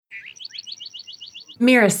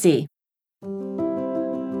Miracy.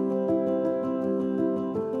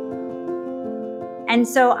 And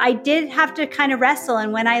so I did have to kind of wrestle.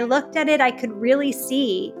 And when I looked at it, I could really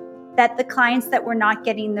see that the clients that were not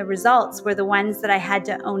getting the results were the ones that I had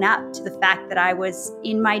to own up to the fact that I was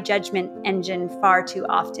in my judgment engine far too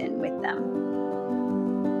often with them.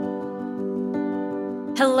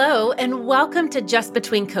 Hello, and welcome to Just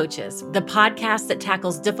Between Coaches, the podcast that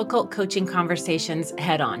tackles difficult coaching conversations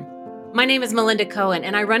head on. My name is Melinda Cohen,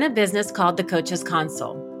 and I run a business called The Coaches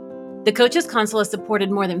Console. The Coaches Console has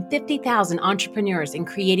supported more than 50,000 entrepreneurs in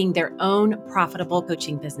creating their own profitable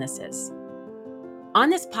coaching businesses. On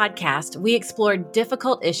this podcast, we explore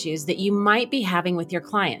difficult issues that you might be having with your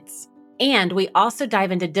clients, and we also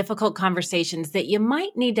dive into difficult conversations that you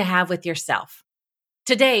might need to have with yourself.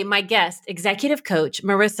 Today, my guest, executive coach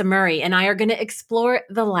Marissa Murray, and I are going to explore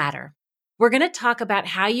the latter. We're going to talk about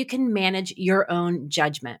how you can manage your own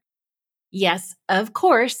judgment. Yes, of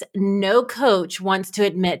course, no coach wants to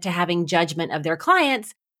admit to having judgment of their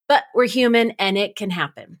clients, but we're human and it can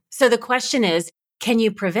happen. So the question is, can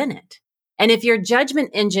you prevent it? And if your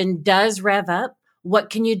judgment engine does rev up, what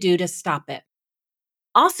can you do to stop it?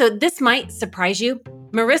 Also, this might surprise you.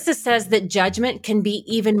 Marissa says that judgment can be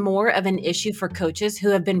even more of an issue for coaches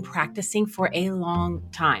who have been practicing for a long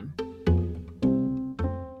time.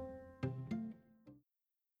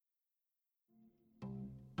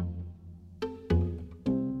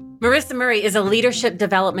 Marissa Murray is a leadership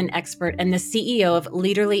development expert and the CEO of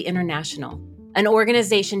Leaderly International, an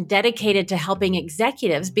organization dedicated to helping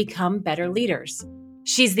executives become better leaders.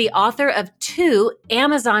 She's the author of 2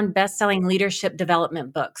 Amazon best-selling leadership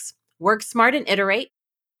development books, Work Smart and Iterate,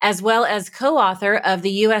 as well as co-author of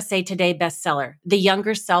the USA Today bestseller, The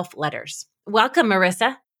Younger Self Letters. Welcome,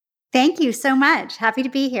 Marissa. Thank you so much. Happy to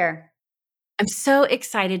be here. I'm so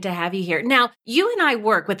excited to have you here. Now, you and I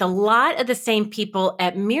work with a lot of the same people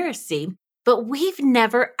at Miracy, but we've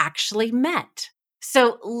never actually met.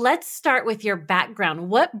 So let's start with your background.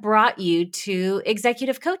 What brought you to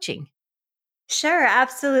executive coaching? Sure,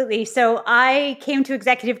 absolutely. So I came to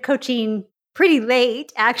executive coaching pretty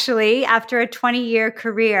late, actually, after a 20-year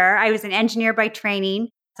career. I was an engineer by training.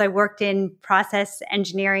 So I worked in process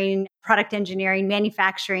engineering, product engineering,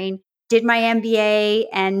 manufacturing, did my MBA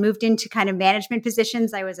and moved into kind of management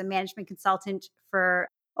positions. I was a management consultant for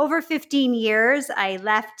over 15 years. I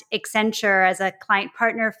left Accenture as a client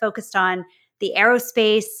partner focused on the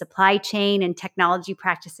aerospace, supply chain, and technology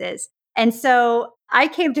practices. And so I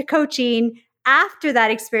came to coaching after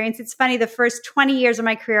that experience. It's funny, the first 20 years of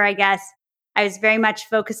my career, I guess, I was very much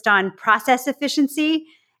focused on process efficiency.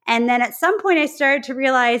 And then at some point, I started to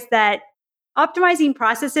realize that optimizing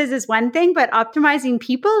processes is one thing, but optimizing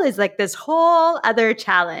people is like this whole other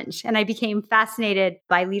challenge. And I became fascinated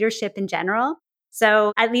by leadership in general.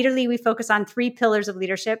 So at Leaderly, we focus on 3 pillars of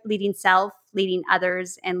leadership: leading self, leading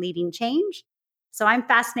others, and leading change. So I'm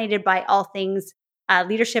fascinated by all things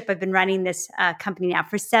leadership. I've been running this company now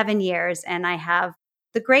for 7 years, and I have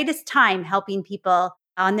the greatest time helping people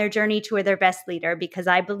on their journey to their best leader, because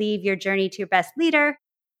I believe your journey to your best leader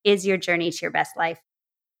is your journey to your best life.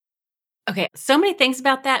 Okay, so many things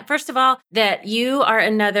about that. First of all, that you are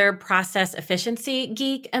another process efficiency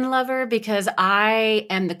geek and lover, because I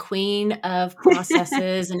am the queen of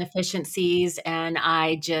processes and efficiencies. And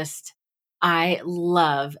I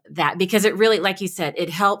love that, because it really, like you said,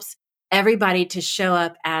 it helps everybody to show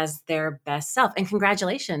up as their best self. And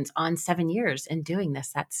congratulations on 7 years in doing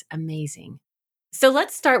this. That's amazing. So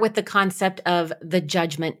let's start with the concept of the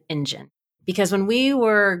judgment engine. Because when we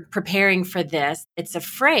were preparing for this, it's a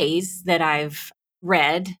phrase that I've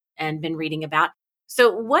read and been reading about.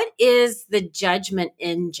 So what is the judgment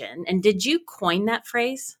engine? And did you coin that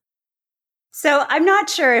phrase? So I'm not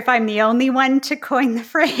sure if I'm the only one to coin the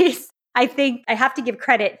phrase. I think I have to give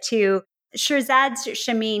credit to Shirzad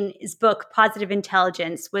Shamin's book, Positive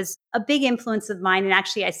Intelligence, was a big influence of mine. And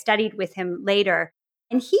actually, I studied with him later.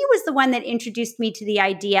 And he was the one that introduced me to the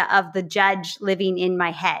idea of the judge living in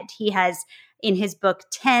my head. He has in his book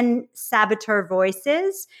 10 saboteur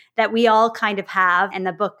voices that we all kind of have. And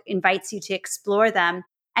the book invites you to explore them.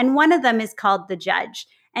 And one of them is called the judge.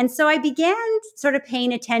 And so I began sort of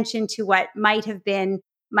paying attention to what might have been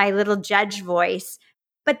my little judge voice.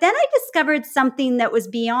 But then I discovered something that was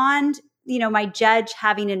beyond, my judge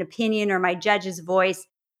having an opinion or my judge's voice.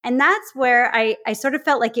 And that's where I sort of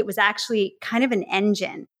felt like it was actually kind of an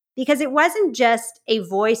engine, because it wasn't just a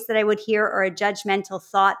voice that I would hear or a judgmental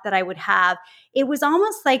thought that I would have. It was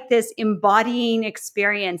almost like this embodying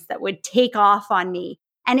experience that would take off on me.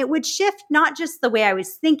 And it would shift not just the way I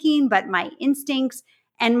was thinking, but my instincts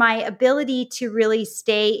and my ability to really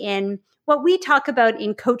stay in what we talk about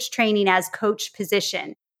in coach training as coach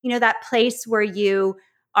position. That place where you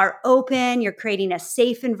are open, you're creating a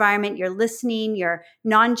safe environment, you're listening, you're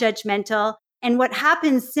non-judgmental. And what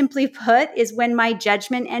happens, simply put, is when my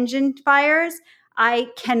judgment engine fires, I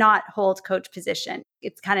cannot hold coach position.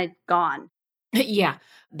 It's kind of gone. Yeah,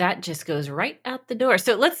 that just goes right out the door.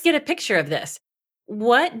 So let's get a picture of this.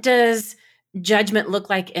 What does judgment look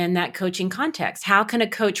like in that coaching context? How can a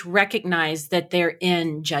coach recognize that they're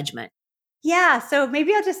in judgment? Yeah, so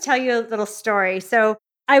maybe I'll just tell you a little story. So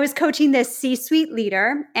I was coaching this C-suite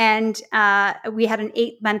leader, and we had an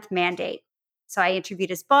 8-month mandate. So I interviewed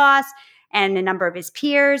his boss and a number of his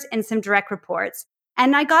peers and some direct reports.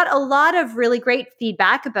 And I got a lot of really great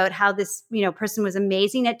feedback about how this, person was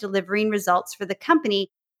amazing at delivering results for the company.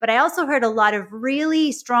 But I also heard a lot of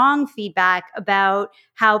really strong feedback about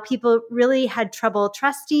how people really had trouble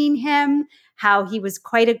trusting him, how he was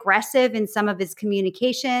quite aggressive in some of his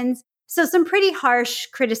communications. So some pretty harsh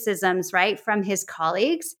criticisms, right, from his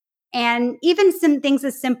colleagues. And even some things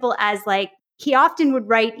as simple as he often would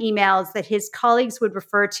write emails that his colleagues would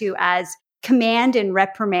refer to as command and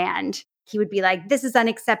reprimand. He would be like, this is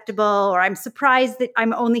unacceptable, or I'm surprised that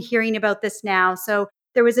I'm only hearing about this now. So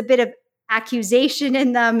there was a bit of accusation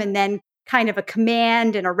in them, and then kind of a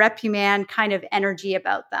command and a reprimand kind of energy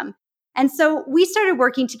about them. And so we started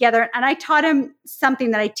working together, and I taught him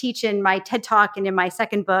something that I teach in my TED Talk and in my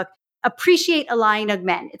second book, Appreciate, Align,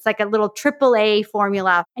 Augment. It's like a little AAA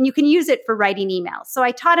formula, and you can use it for writing emails. So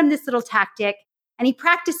I taught him this little tactic, and he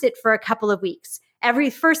practiced it for a couple of weeks. Every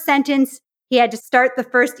first sentence, he had to start the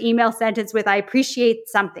first email sentence with, I appreciate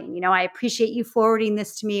something. I appreciate you forwarding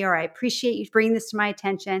this to me, or I appreciate you bringing this to my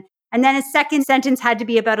attention. And then his second sentence had to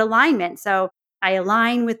be about alignment. So I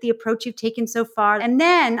align with the approach you've taken so far. And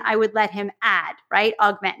then I would let him add, right?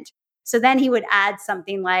 Augment. So then he would add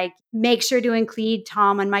something like, make sure to include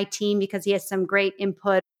Tom on my team because he has some great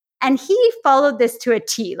input. And he followed this to a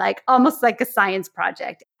T, almost like a science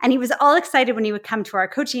project. And he was all excited when he would come to our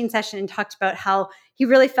coaching session and talked about how he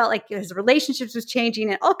really felt like his relationships was changing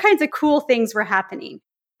and all kinds of cool things were happening.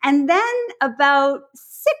 And then about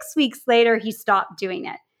 6 weeks later, he stopped doing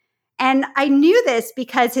it. And I knew this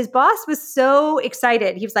because his boss was so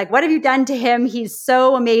excited. He was like, what have you done to him? He's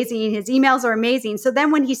so amazing. His emails are amazing. So then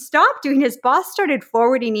when he stopped doing, his boss started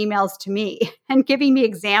forwarding emails to me and giving me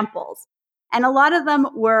examples. And a lot of them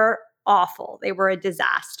were awful. They were a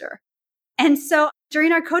disaster. And so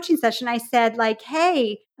during our coaching session, I said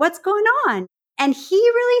hey, what's going on? And he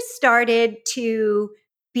really started to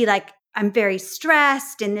be like, I'm very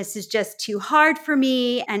stressed and this is just too hard for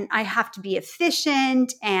me and I have to be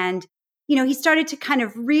efficient. And, he started to kind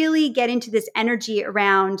of really get into this energy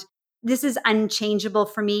around this is unchangeable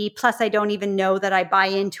for me. Plus, I don't even know that I buy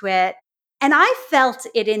into it. And I felt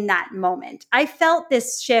it in that moment. I felt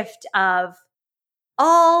this shift of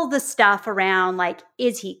all the stuff around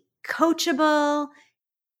is he coachable?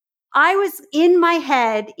 I was in my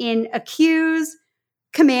head in accuse,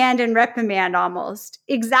 command, and reprimand almost.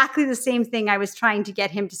 Exactly the same thing I was trying to get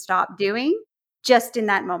him to stop doing just in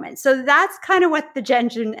that moment. So that's kind of what the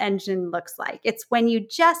judgment engine looks like. It's when you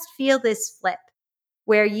just feel this flip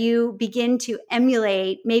where you begin to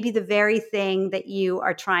emulate maybe the very thing that you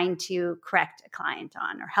are trying to correct a client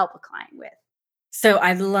on or help a client with. So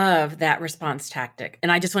I love that response tactic.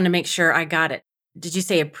 And I just want to make sure I got it. Did you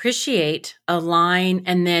say appreciate, align,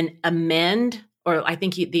 and then amend? Or I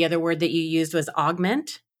think the other word that you used was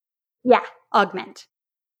augment? Yeah, augment.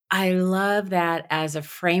 I love that as a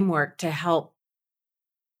framework to help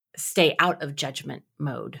stay out of judgment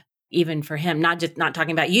mode, even for him, not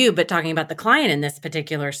talking about you, but talking about the client in this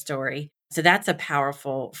particular story. So that's a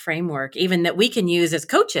powerful framework, even that we can use as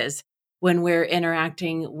coaches when we're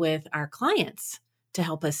interacting with our clients to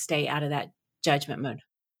help us stay out of that judgment mode.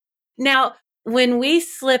 Now, when we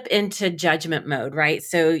slip into judgment mode, right?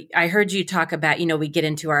 So I heard you talk about, we get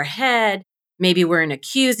into our head, maybe we're in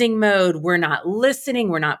accusing mode, we're not listening,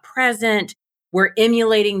 we're not present, we're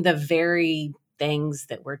emulating the very things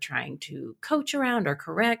that we're trying to coach around or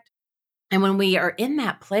correct. And when we are in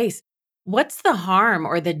that place, what's the harm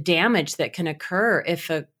or the damage that can occur if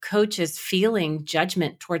a coach is feeling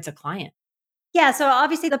judgment towards a client? Yeah, so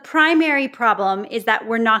obviously the primary problem is that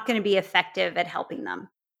we're not going to be effective at helping them.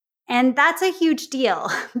 And that's a huge deal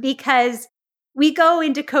because we go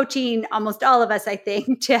into coaching, almost all of us, I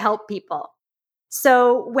think, to help people.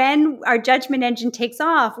 So when our judgment engine takes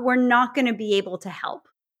off, we're not going to be able to help.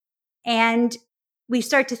 And we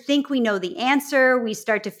start to think we know the answer. We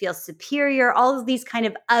start to feel superior. All of these kind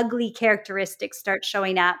of ugly characteristics start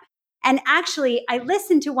showing up. And actually, I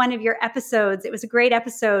listened to one of your episodes. It was a great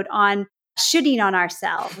episode on shoulding on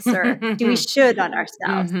ourselves, or do we should on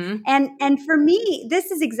ourselves? Mhm. And for me,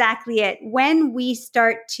 this is exactly it. When we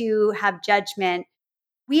start to have judgment,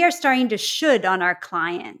 we are starting to should on our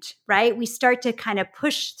client, right? We start to kind of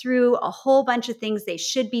push through a whole bunch of things they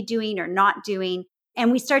should be doing or not doing.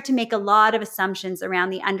 And we start to make a lot of assumptions around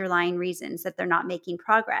the underlying reasons that they're not making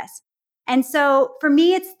progress. And so for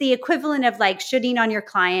me, it's the equivalent of like shoulding on your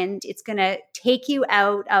client. It's going to take you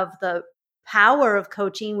out of the power of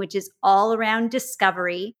coaching, which is all around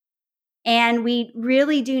discovery. And we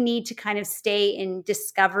really do need to kind of stay in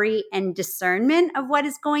discovery and discernment of what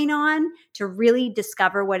is going on to really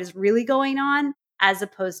discover what is really going on as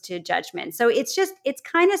opposed to judgment. So it's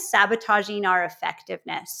kind of sabotaging our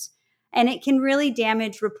effectiveness, and it can really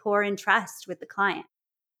damage rapport and trust with the client.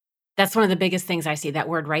 That's one of the biggest things I see, that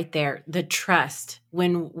word right there, the trust.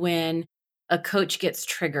 When a coach gets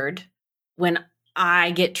triggered, when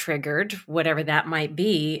I get triggered, whatever that might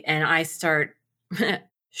be, and I start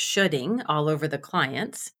shoulding all over the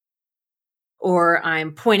clients, or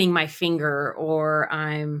I'm pointing my finger, or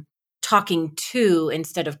I'm talking to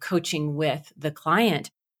instead of coaching with the client.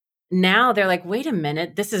 Now they're like, wait a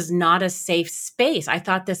minute, this is not a safe space. I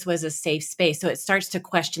thought this was a safe space. So it starts to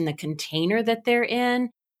question the container that they're in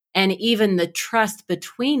and even the trust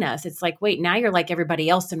between us. It's like, wait, now you're like everybody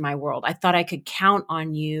else in my world. I thought I could count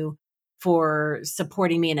on you for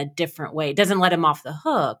supporting me in a different way. It doesn't let them off the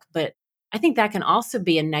hook, but I think that can also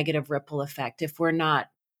be a negative ripple effect if we're not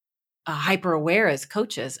hyper aware as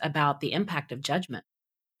coaches about the impact of judgment.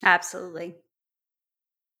 Absolutely.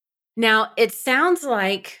 Now, it sounds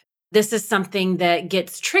like this is something that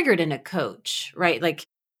gets triggered in a coach, right? Like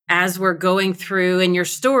as we're going through in your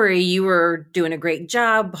story, you were doing a great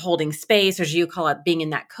job holding space, or as you call it, being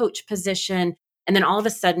in that coach position. And then all of a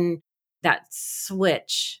sudden, that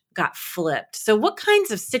switch got flipped. So, what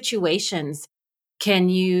kinds of situations can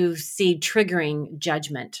you see triggering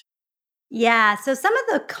judgment? Yeah. So some of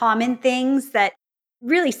the common things that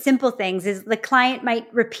really simple things is the client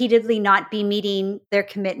might repeatedly not be meeting their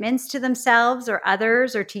commitments to themselves or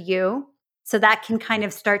others or to you. So that can kind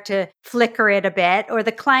of start to flicker it a bit, or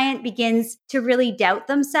the client begins to really doubt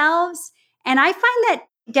themselves. And I find that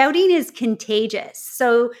doubting is contagious.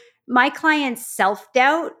 So my client's self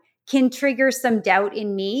doubt can trigger some doubt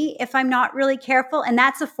in me if I'm not really careful. And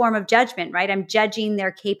that's a form of judgment, right? I'm judging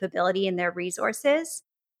their capability and their resources.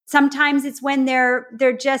 Sometimes it's when they're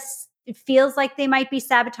just, it feels like they might be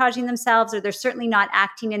sabotaging themselves, or they're certainly not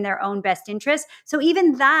acting in their own best interest. So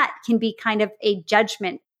even that can be kind of a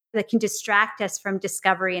judgment that can distract us from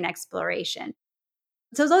discovery and exploration.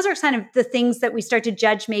 So those are kind of the things that we start to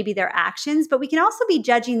judge, maybe their actions, but we can also be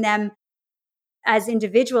judging them as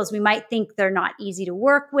individuals. We might think they're not easy to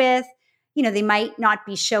work with. They might not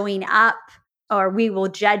be showing up, or we will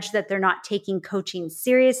judge that they're not taking coaching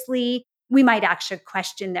seriously. We might actually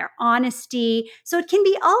question their honesty. So it can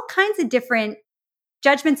be all kinds of different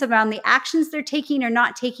judgments around the actions they're taking or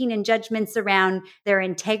not taking, and judgments around their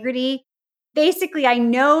integrity. Basically, I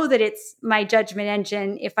know that it's my judgment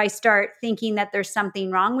engine if I start thinking that there's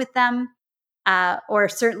something wrong with them, or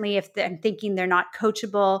certainly if I'm thinking they're not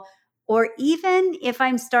coachable, or even if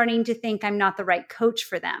I'm starting to think I'm not the right coach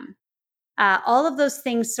for them. All of those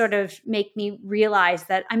things sort of make me realize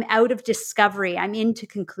that I'm out of discovery. I'm into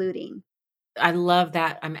concluding. I love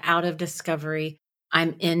that. I'm out of discovery.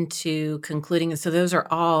 I'm into concluding. And so those are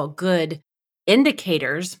all good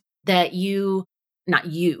indicators that not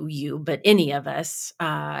you, but any of us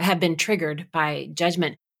have been triggered by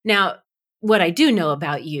judgment. Now, what I do know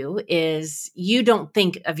about you is you don't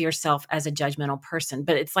think of yourself as a judgmental person,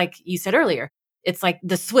 but it's like you said earlier, it's like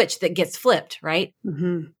the switch that gets flipped, right?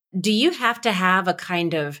 Mm-hmm. Do you have to have a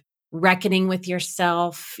kind of reckoning with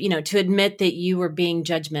yourself, to admit that you were being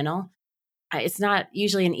judgmental? It's not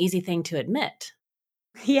usually an easy thing to admit.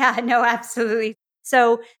 Yeah, no, absolutely.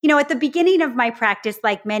 So, at the beginning of my practice,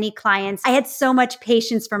 like many clients, I had so much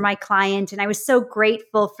patience for my client, and I was so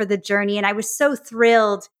grateful for the journey, and I was so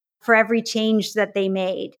thrilled for every change that they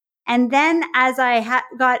made. And then as I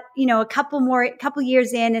got, a couple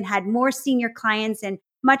years in and had more senior clients and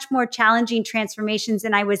much more challenging transformations,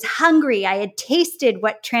 and I was hungry, I had tasted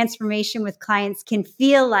what transformation with clients can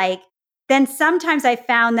feel like. Then sometimes I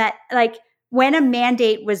found that like when a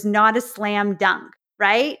mandate was not a slam dunk,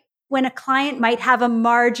 right? When a client might have a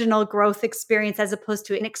marginal growth experience as opposed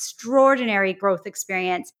to an extraordinary growth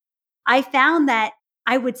experience, I found that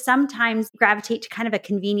I would sometimes gravitate to kind of a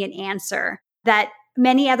convenient answer that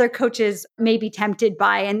many other coaches may be tempted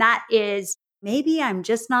by. And that is, maybe I'm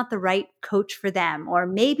just not the right coach for them, or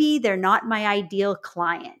maybe they're not my ideal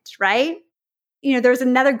client, right? There's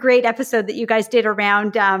another great episode that you guys did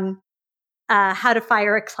around how to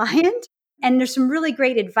fire a client. And there's some really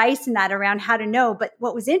great advice in that around how to know. But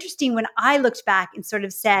what was interesting when I looked back and sort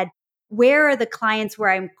of said, where are the clients where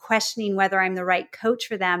I'm questioning whether I'm the right coach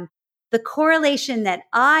for them? The correlation that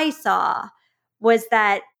I saw was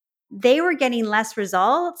that they were getting less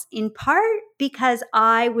results in part because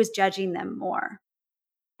I was judging them more.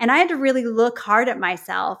 And I had to really look hard at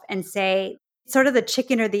myself and say, sort of the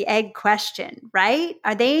chicken or the egg question, right?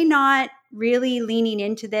 Are they not really leaning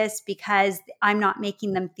into this because I'm not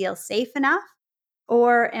making them feel safe enough?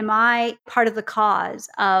 Or am I part of the cause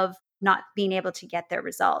of not being able to get their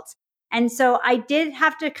results? And so I did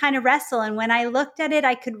have to kind of wrestle. And when I looked at it,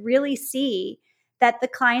 I could really see that the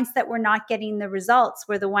clients that were not getting the results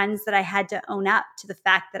were the ones that I had to own up to the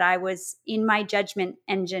fact that I was in my judgment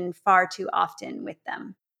engine far too often with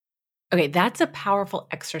them. Okay, that's a powerful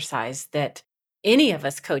exercise that any of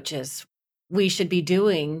us coaches, we should be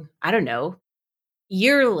doing, I don't know,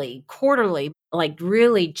 yearly, quarterly, like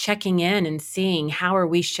really checking in and seeing how are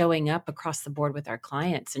we showing up across the board with our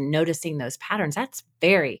clients and noticing those patterns. That's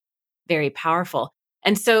very, very powerful.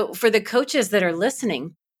 And so for the coaches that are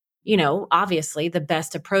listening, obviously the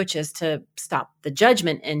best approach is to stop the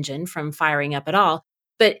judgment engine from firing up at all.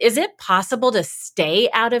 But is it possible to stay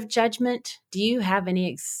out of judgment? Do you have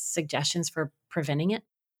any suggestions for preventing it?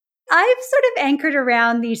 I've sort of anchored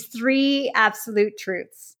around these three absolute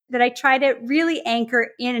truths that I try to really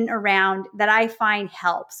anchor in and around that I find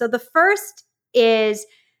help. So the first is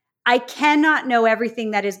I cannot know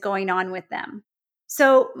everything that is going on with them.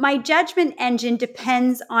 So my judgment engine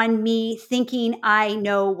depends on me thinking I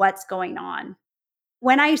know what's going on.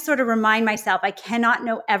 When I sort of remind myself I cannot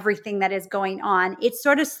know everything that is going on, it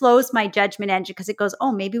sort of slows my judgment engine because it goes,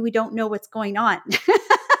 oh, maybe we don't know what's going on.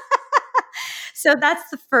 So that's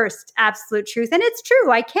the first absolute truth. And it's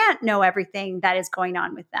true. I can't know everything that is going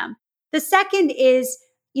on with them. The second is,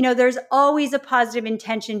 there's always a positive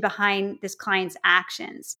intention behind this client's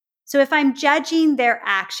actions. So if I'm judging their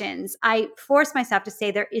actions, I force myself to say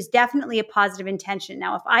there is definitely a positive intention.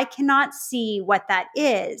 Now, if I cannot see what that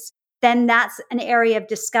is, then that's an area of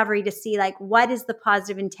discovery to see, like, what is the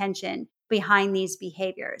positive intention behind these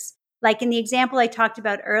behaviors? Like in the example I talked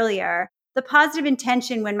about earlier, the positive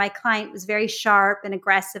intention when my client was very sharp and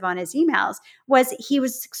aggressive on his emails was he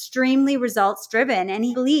was extremely results driven and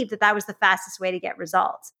he believed that that was the fastest way to get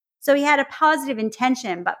results. So he had a positive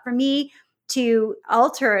intention, but for me to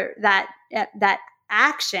alter that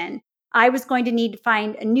action, I was going to need to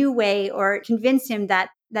find a new way or convince him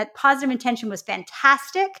that positive intention was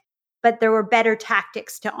fantastic, but there were better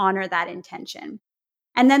tactics to honor that intention.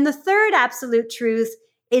 And then the third absolute truth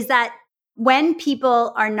is that when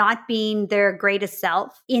people are not being their greatest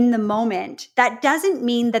self in the moment, that doesn't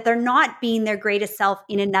mean that they're not being their greatest self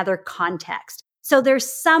in another context. So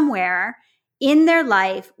there's somewhere in their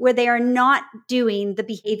life where they are not doing the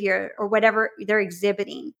behavior or whatever they're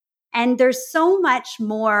exhibiting. And there's so much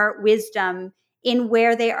more wisdom in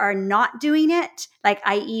where they are not doing it, like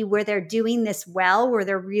i.e. where they're doing this well, where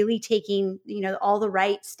they're really taking, all the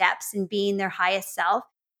right steps and being their highest self.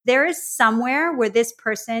 There is somewhere where this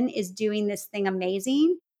person is doing this thing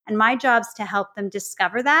amazing. And my job's to help them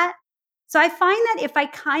discover that. So I find that if I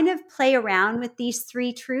kind of play around with these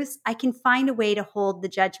three truths, I can find a way to hold the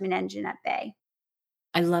judgment engine at bay.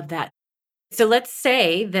 I love that. So let's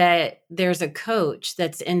say that there's a coach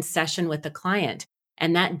that's in session with the client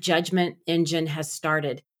and that judgment engine has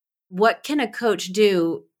started. What can a coach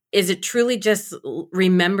do? Is it truly just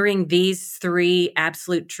remembering these three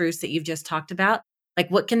absolute truths that you've just talked about? Like,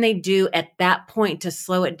 what can they do at that point to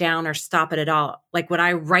slow it down or stop it at all? Like, would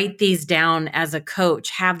I write these down as a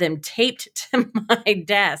coach, have them taped to my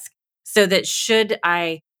desk so that should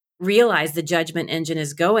I realize the judgment engine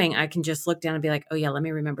is going, I can just look down and be like, oh yeah, let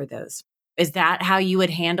me remember those. Is that how you would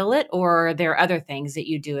handle it? Or are there other things that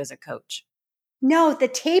you do as a coach? No, the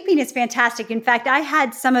taping is fantastic. In fact, I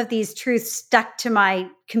had some of these truths stuck to my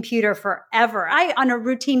computer forever. I, on a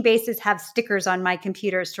routine basis, have stickers on my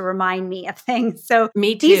computers to remind me of things. So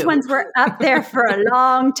Me too. These ones were up there for a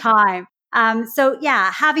long time. So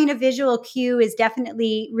yeah, having a visual cue is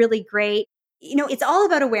definitely really great. It's all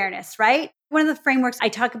about awareness, right? One of the frameworks I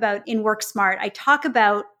talk about in Work Smart, I talk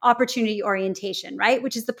about opportunity orientation, right?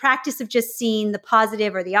 Which is the practice of just seeing the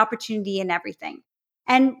positive or the opportunity in everything.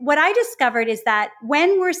 And what I discovered is that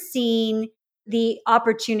when we're seeing the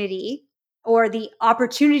opportunity or the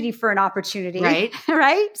opportunity for an opportunity, right?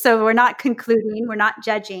 right? So we're not concluding, we're not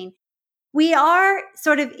judging. We are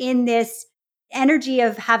sort of in this energy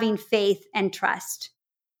of having faith and trust.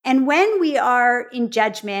 And when we are in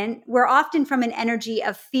judgment, we're often from an energy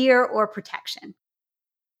of fear or protection.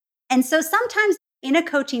 And so sometimes in a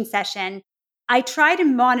coaching session, I try to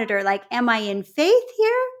monitor, like, am I in faith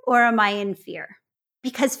here or am I in fear?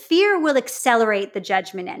 Because fear will accelerate the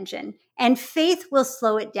judgment engine and faith will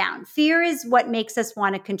slow it down. Fear is what makes us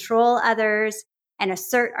want to control others and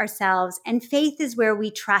assert ourselves. And faith is where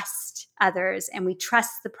we trust others and we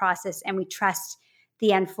trust the process and we trust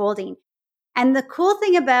the unfolding. And the cool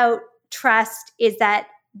thing about trust is that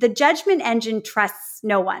the judgment engine trusts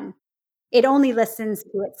no one. It only listens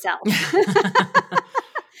to itself.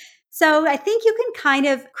 So I think you can kind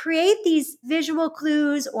of create these visual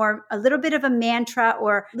clues or a little bit of a mantra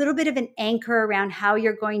or a little bit of an anchor around how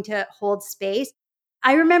you're going to hold space.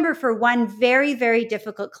 I remember for one very, very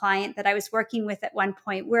difficult client that I was working with at one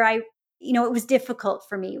point where it was difficult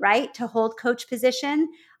for me, right, to hold coach position.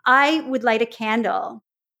 I would light a candle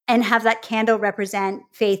and have that candle represent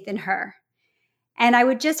faith in her. And I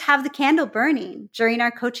would just have the candle burning during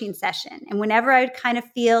our coaching session. And whenever I would kind of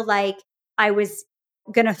feel like I was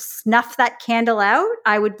going to snuff that candle out,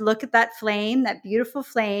 I would look at that flame, that beautiful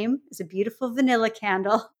flame. It's a beautiful vanilla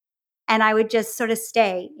candle. And I would just sort of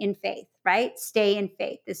stay in faith, right? Stay in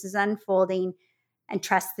faith. This is unfolding and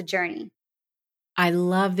trust the journey. I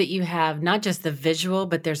love that you have not just the visual,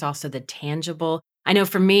 but there's also the tangible. I know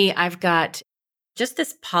for me, I've got just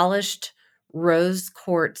this polished rose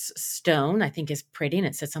quartz stone, I think is pretty, and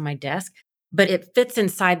it sits on my desk, but it fits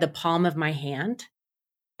inside the palm of my hand.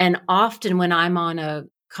 And often when I'm on a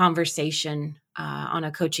conversation, on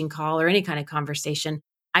a coaching call or any kind of conversation,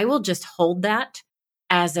 I will just hold that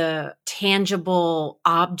as a tangible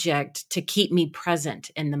object to keep me present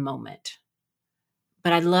in the moment.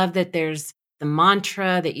 But I love that there's the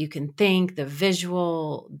mantra that you can think, the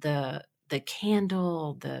visual, the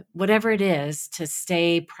candle, the whatever it is to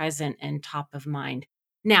stay present and top of mind.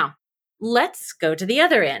 Now, let's go to the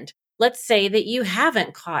other end. Let's say that you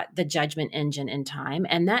haven't caught the judgment engine in time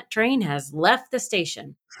and that train has left the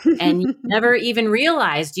station and you never even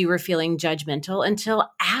realized you were feeling judgmental until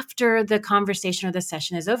after the conversation or the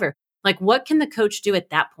session is over. Like, what can the coach do at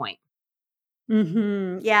that point?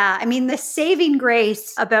 Yeah. I mean, the saving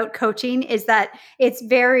grace about coaching is that it's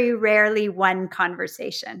very rarely one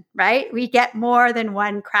conversation, right? We get more than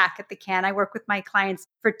one crack at the can. I work with my clients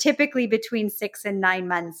for typically between 6 and 9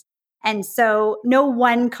 months. And so no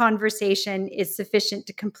one conversation is sufficient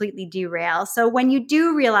to completely derail. So when you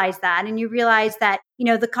do realize that and you realize that,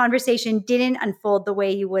 the conversation didn't unfold the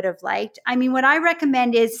way you would have liked, I mean, what I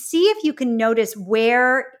recommend is see if you can notice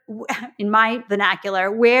where, in my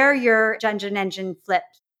vernacular, where your judgment engine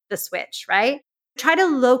flipped the switch, right? Try to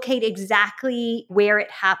locate exactly where it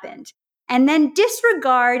happened and then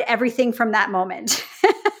disregard everything from that moment.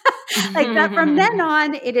 Like that from then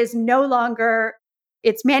on, it is no longer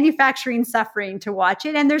it's manufacturing suffering to watch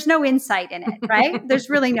it. And there's no insight in it, right? There's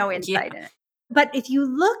really no insight in it. But if you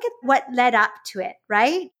look at what led up to it,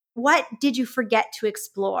 right? What did you forget to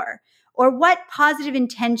explore? Or what positive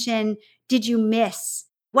intention did you miss?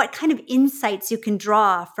 What kind of insights you can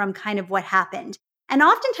draw from kind of what happened? And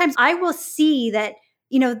oftentimes I will see that,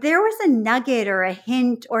 there was a nugget or a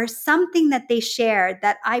hint or something that they shared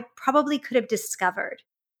that I probably could have discovered.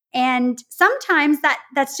 And sometimes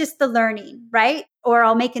that's just the learning, right? Or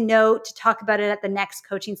I'll make a note to talk about it at the next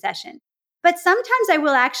coaching session. But sometimes I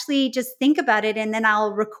will actually just think about it and then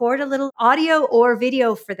I'll record a little audio or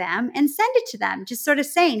video for them and send it to them, just sort of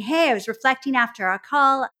saying, hey, I was reflecting after our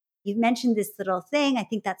call. You mentioned this little thing. I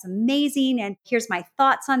think that's amazing. And here's my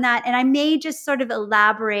thoughts on that. And I may just sort of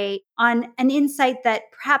elaborate on an insight that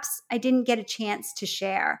perhaps I didn't get a chance to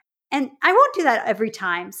share. And I won't do that every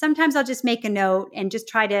time. Sometimes I'll just make a note and just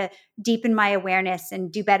try to deepen my awareness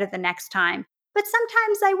and do better the next time. But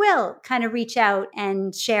sometimes I will kind of reach out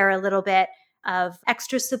and share a little bit of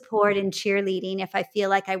extra support and cheerleading if I feel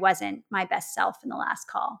like I wasn't my best self in the last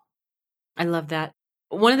call. I love that.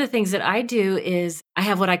 One of the things that I do is I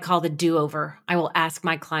have what I call the do-over. I will ask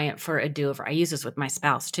my client for a do-over. I use this with my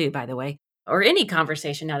spouse too, by the way, or any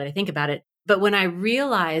conversation now that I think about it. But when I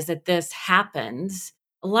realize that this happens,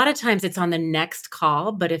 a lot of times it's on the next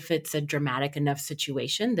call, but if it's a dramatic enough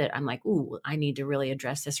situation that I'm like, ooh, I need to really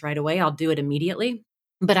address this right away, I'll do it immediately.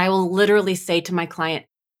 But I will literally say to my client,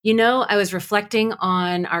 I was reflecting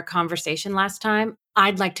on our conversation last time.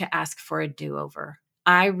 I'd like to ask for a do-over.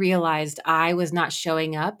 I realized I was not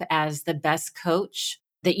showing up as the best coach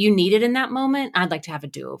that you needed in that moment. I'd like to have a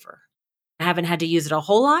do-over. I haven't had to use it a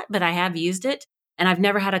whole lot, but I have used it. And I've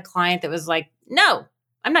never had a client that was like, no,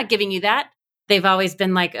 I'm not giving you that. They've always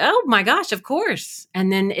been like, oh my gosh, of course.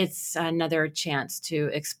 And then it's another chance to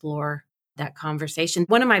explore that conversation.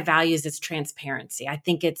 One of my values is transparency. I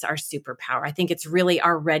think it's our superpower. I think it's really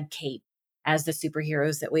our red cape as the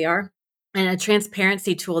superheroes that we are. And a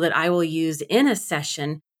transparency tool that I will use in a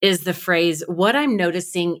session is the phrase, what I'm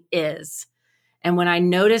noticing is. And when I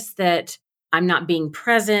notice that I'm not being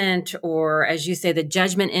present, or as you say, the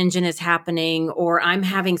judgment engine is happening, or I'm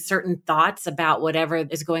having certain thoughts about whatever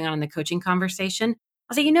is going on in the coaching conversation,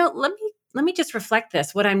 I'll say, let me just reflect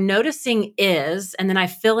this. What I'm noticing is, and then I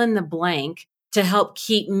fill in the blank to help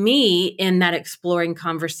keep me in that exploring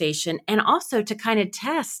conversation, and also to kind of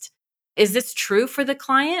test, is this true for the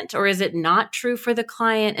client or is it not true for the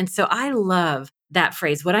client? And so I love that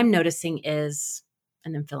phrase. What I'm noticing is,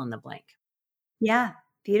 and then fill in the blank. Yeah,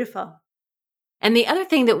 beautiful. And the other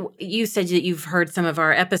thing that you said that you've heard some of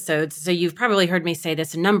our episodes, so you've probably heard me say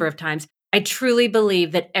this a number of times. I truly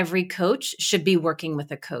believe that every coach should be working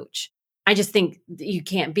with a coach. I just think you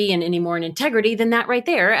can't be in any more in integrity than that right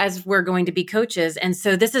there, as we're going to be coaches. And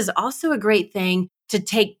so this is also a great thing to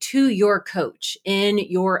take to your coach in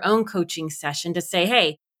your own coaching session to say,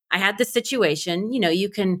 hey, I had this situation. You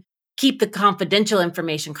can keep the confidential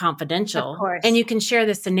information Of confidential, and course. you can share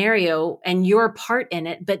the scenario and your part in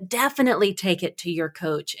it, but definitely take it to your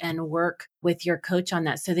coach and work with your coach on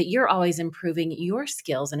that so that you're always improving your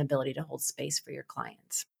skills and ability to hold space for your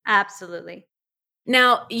clients. Absolutely.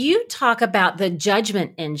 Now, you talk about the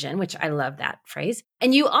judgment engine, which I love that phrase,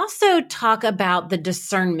 and you also talk about the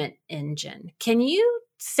discernment engine. Can you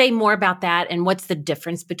say more about that and what's the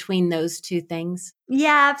difference between those two things?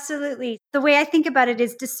 Yeah, absolutely. The way I think about it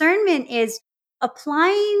is discernment is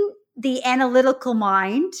applying the analytical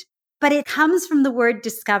mind, but it comes from the word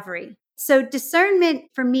discovery. So discernment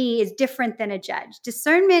for me is different than a judge.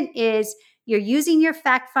 Discernment is you're using your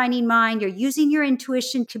fact finding mind, you're using your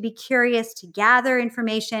intuition to be curious, to gather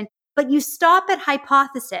information, but you stop at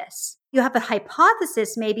hypothesis. You have a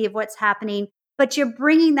hypothesis maybe of what's happening, but you're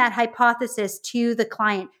bringing that hypothesis to the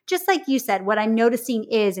client. Just like you said, what I'm noticing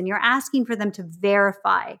is, and you're asking for them to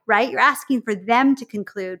verify, right? You're asking for them to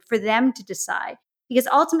conclude, for them to decide. Because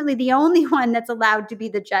ultimately, the only one that's allowed to be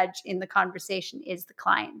the judge in the conversation is the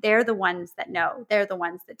client. They're the ones that know, they're the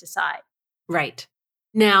ones that decide. Right.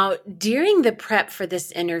 Now, during the prep for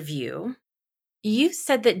this interview, you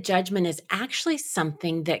said that judgment is actually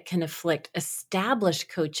something that can afflict established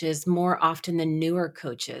coaches more often than newer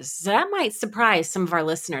coaches. So that might surprise some of our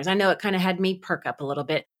listeners. I know it kind of had me perk up a little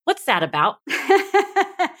bit. What's that about?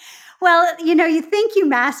 Well, you think you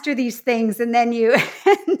master these things and then you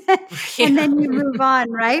and then you move on,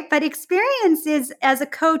 right? But experience is as a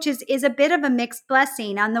coach is a bit of a mixed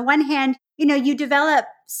blessing. On the one hand, you develop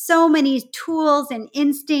so many tools and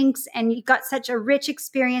instincts and you got such a rich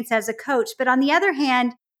experience as a coach. But on the other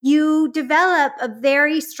hand, you develop a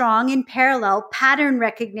very strong in parallel pattern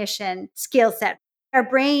recognition skill set. Our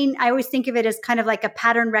brain, I always think of it as kind of like a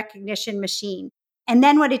pattern recognition machine. And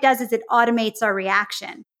then what it does is it automates our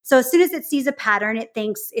reaction. So as soon as it sees a pattern, it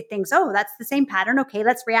thinks, oh, that's the same pattern. Okay,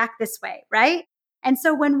 let's react this way, right? And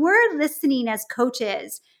so when we're listening as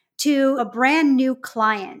coaches to a brand new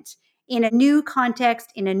client in a new context,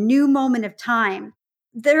 in a new moment of time,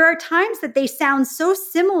 there are times that they sound so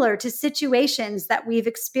similar to situations that we've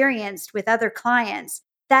experienced with other clients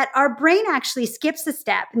that our brain actually skips a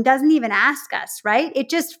step and doesn't even ask us, right? It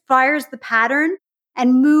just fires the pattern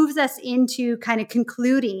and moves us into kind of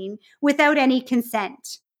concluding without any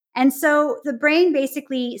consent. And so the brain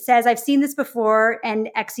basically says, I've seen this before and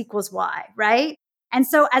X equals Y, right? And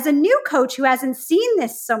so as a new coach who hasn't seen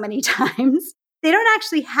this so many times, they don't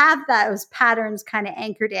actually have those patterns kind of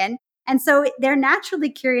anchored in. And so they're naturally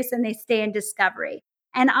curious and they stay in discovery.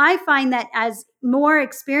 And I find that as more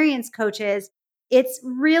experienced coaches, it's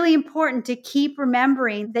really important to keep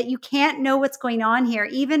remembering that you can't know what's going on here,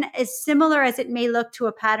 even as similar as it may look to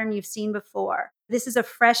a pattern you've seen before. This is a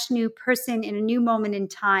fresh new person in a new moment in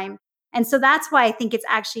time. And so that's why I think it's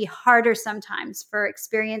actually harder sometimes for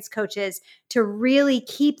experienced coaches to really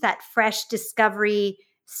keep that fresh discovery,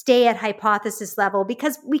 stay at hypothesis level,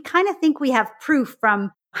 because we kind of think we have proof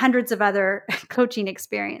from hundreds of other coaching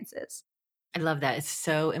experiences. I love that. It's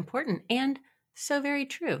so important and so very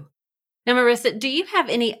true. Now, Marissa, do you have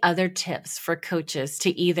any other tips for coaches to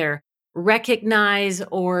either recognize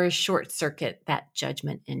or short circuit that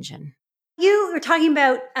judgment engine? You were talking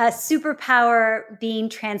about a superpower being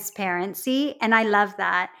transparency, and I love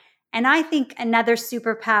that. And I think another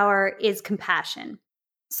superpower is compassion.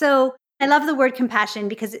 So I love the word compassion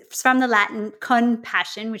because it's from the Latin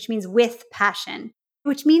compassion, which means with passion,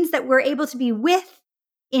 which means that we're able to be with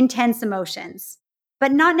intense emotions,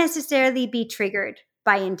 but not necessarily be triggered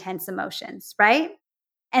by intense emotions, right?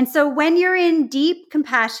 And so when you're in deep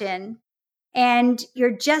compassion and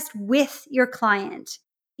you're just with your client,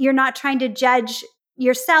 you're not trying to judge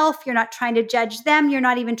yourself. You're not trying to judge them. You're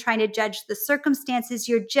not even trying to judge the circumstances.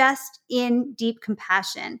 You're just in deep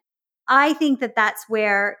compassion. I think that that's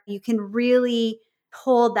where you can really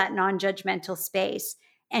hold that non-judgmental space,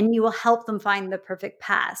 and you will help them find the perfect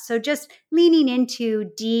path. So just leaning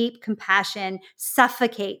into deep compassion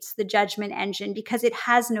suffocates the judgment engine because it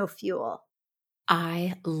has no fuel.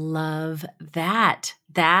 I love that.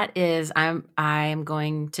 I'm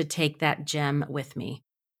going to take that gem with me.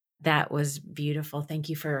 That was beautiful. Thank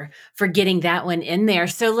you for getting that one in there.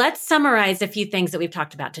 So let's summarize a few things that we've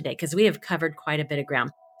talked about today, because we have covered quite a bit of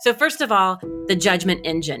ground. So first of all, the judgment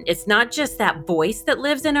engine. It's not just that voice that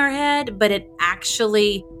lives in our head, but it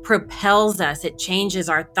actually propels us. It changes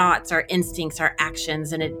our thoughts, our instincts, our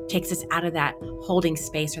actions, and it takes us out of that holding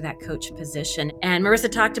space or that coach position. And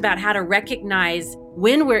Marissa talked about how to recognize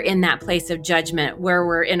when we're in that place of judgment, where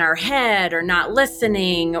we're in our head or not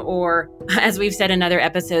listening, or, as we've said in other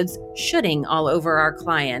episodes, shoulding all over our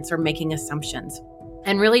clients or making assumptions.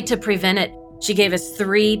 And really, to prevent it, she gave us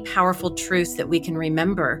 3 powerful truths that we can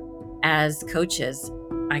remember as coaches.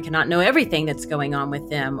 I cannot know everything that's going on with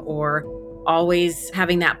them, or always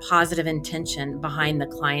having that positive intention behind the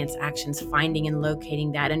client's actions, finding and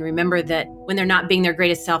locating that. And remember that when they're not being their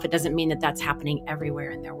greatest self, it doesn't mean that that's happening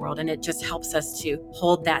everywhere in their world. And it just helps us to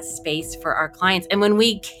hold that space for our clients. And when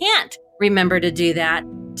we can't remember to do that,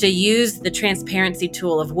 to use the transparency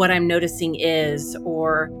tool of what I'm noticing is,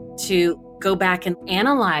 or to go back and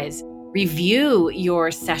analyze, review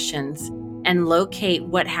your sessions and locate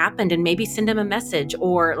what happened, and maybe send them a message,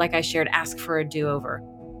 or like I shared, ask for a do-over.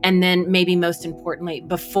 And then maybe most importantly,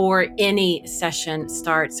 before any session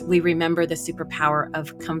starts, we remember the superpower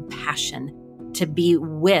of compassion, to be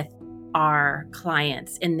with our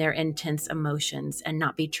clients in their intense emotions and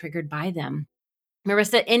not be triggered by them.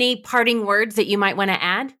 Marissa, any parting words that you might want to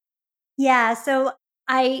add? Yeah, so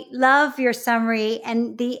I love your summary.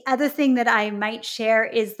 And the other thing that I might share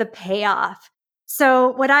is the payoff. So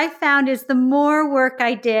what I found is the more work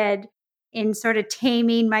I did in sort of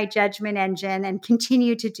taming my judgment engine and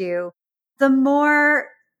continue to do, the more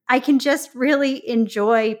I can just really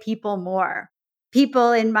enjoy people more.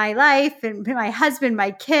 People in my life, and my husband,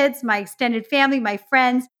 my kids, my extended family, my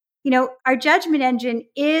friends. Our judgment engine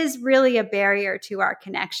is really a barrier to our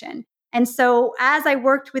connection. And so as I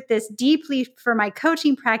worked with this deeply for my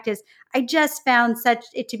coaching practice, I just found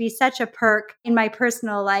it to be such a perk in my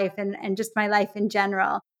personal life and just my life in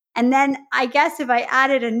general. And then I guess if I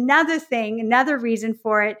added another reason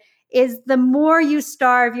for it is the more you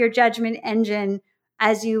starve your judgment engine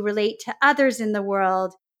as you relate to others in the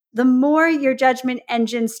world, the more your judgment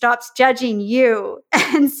engine stops judging you.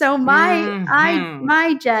 And so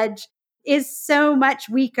my judge is so much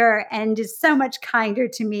weaker and is so much kinder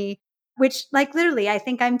to me, which, like, literally, I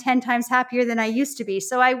think I'm 10 times happier than I used to be.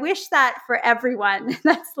 So I wish that for everyone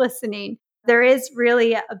that's listening. There is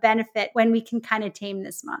really a benefit when we can kind of tame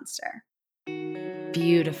this monster.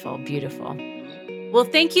 Beautiful, beautiful. Well,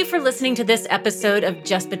 thank you for listening to this episode of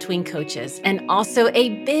Just Between Coaches. And also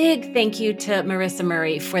a big thank you to Marissa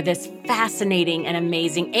Murray for this fascinating and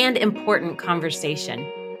amazing and important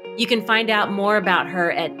conversation. You can find out more about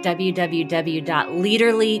her at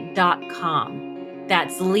www.leaderly.com.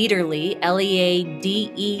 That's Leaderly,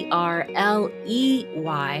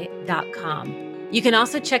 LEADERLEY.com. You can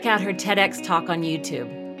also check out her TEDx talk on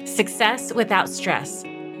YouTube, Success Without Stress,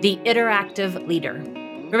 the Interactive Leader.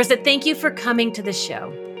 Marissa, thank you for coming to the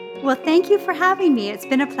show. Well, thank you for having me. It's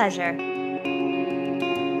been a pleasure.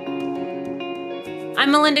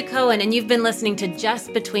 I'm Melinda Cohen, and you've been listening to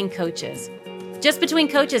Just Between Coaches. Just Between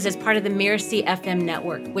Coaches is part of the Mirasee FM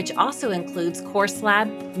network, which also includes Course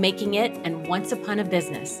Lab, Making It, and Once Upon a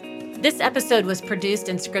Business. This episode was produced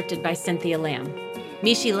and scripted by Cynthia Lamb.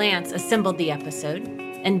 Mishi Lance assembled the episode,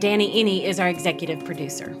 and Danny Iny is our executive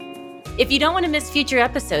producer. If you don't want to miss future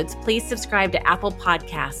episodes, please subscribe to Apple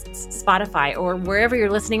Podcasts, Spotify, or wherever you're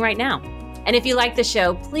listening right now. And if you like the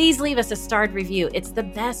show, please leave us a starred review. It's the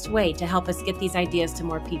best way to help us get these ideas to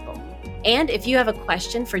more people. And if you have a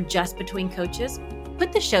question for Just Between Coaches,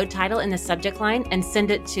 put the show title in the subject line and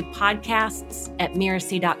send it to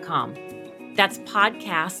podcasts@mirasee.com. That's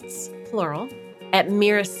podcasts, plural, at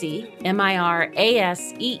Mirasee, MIRASEE.com.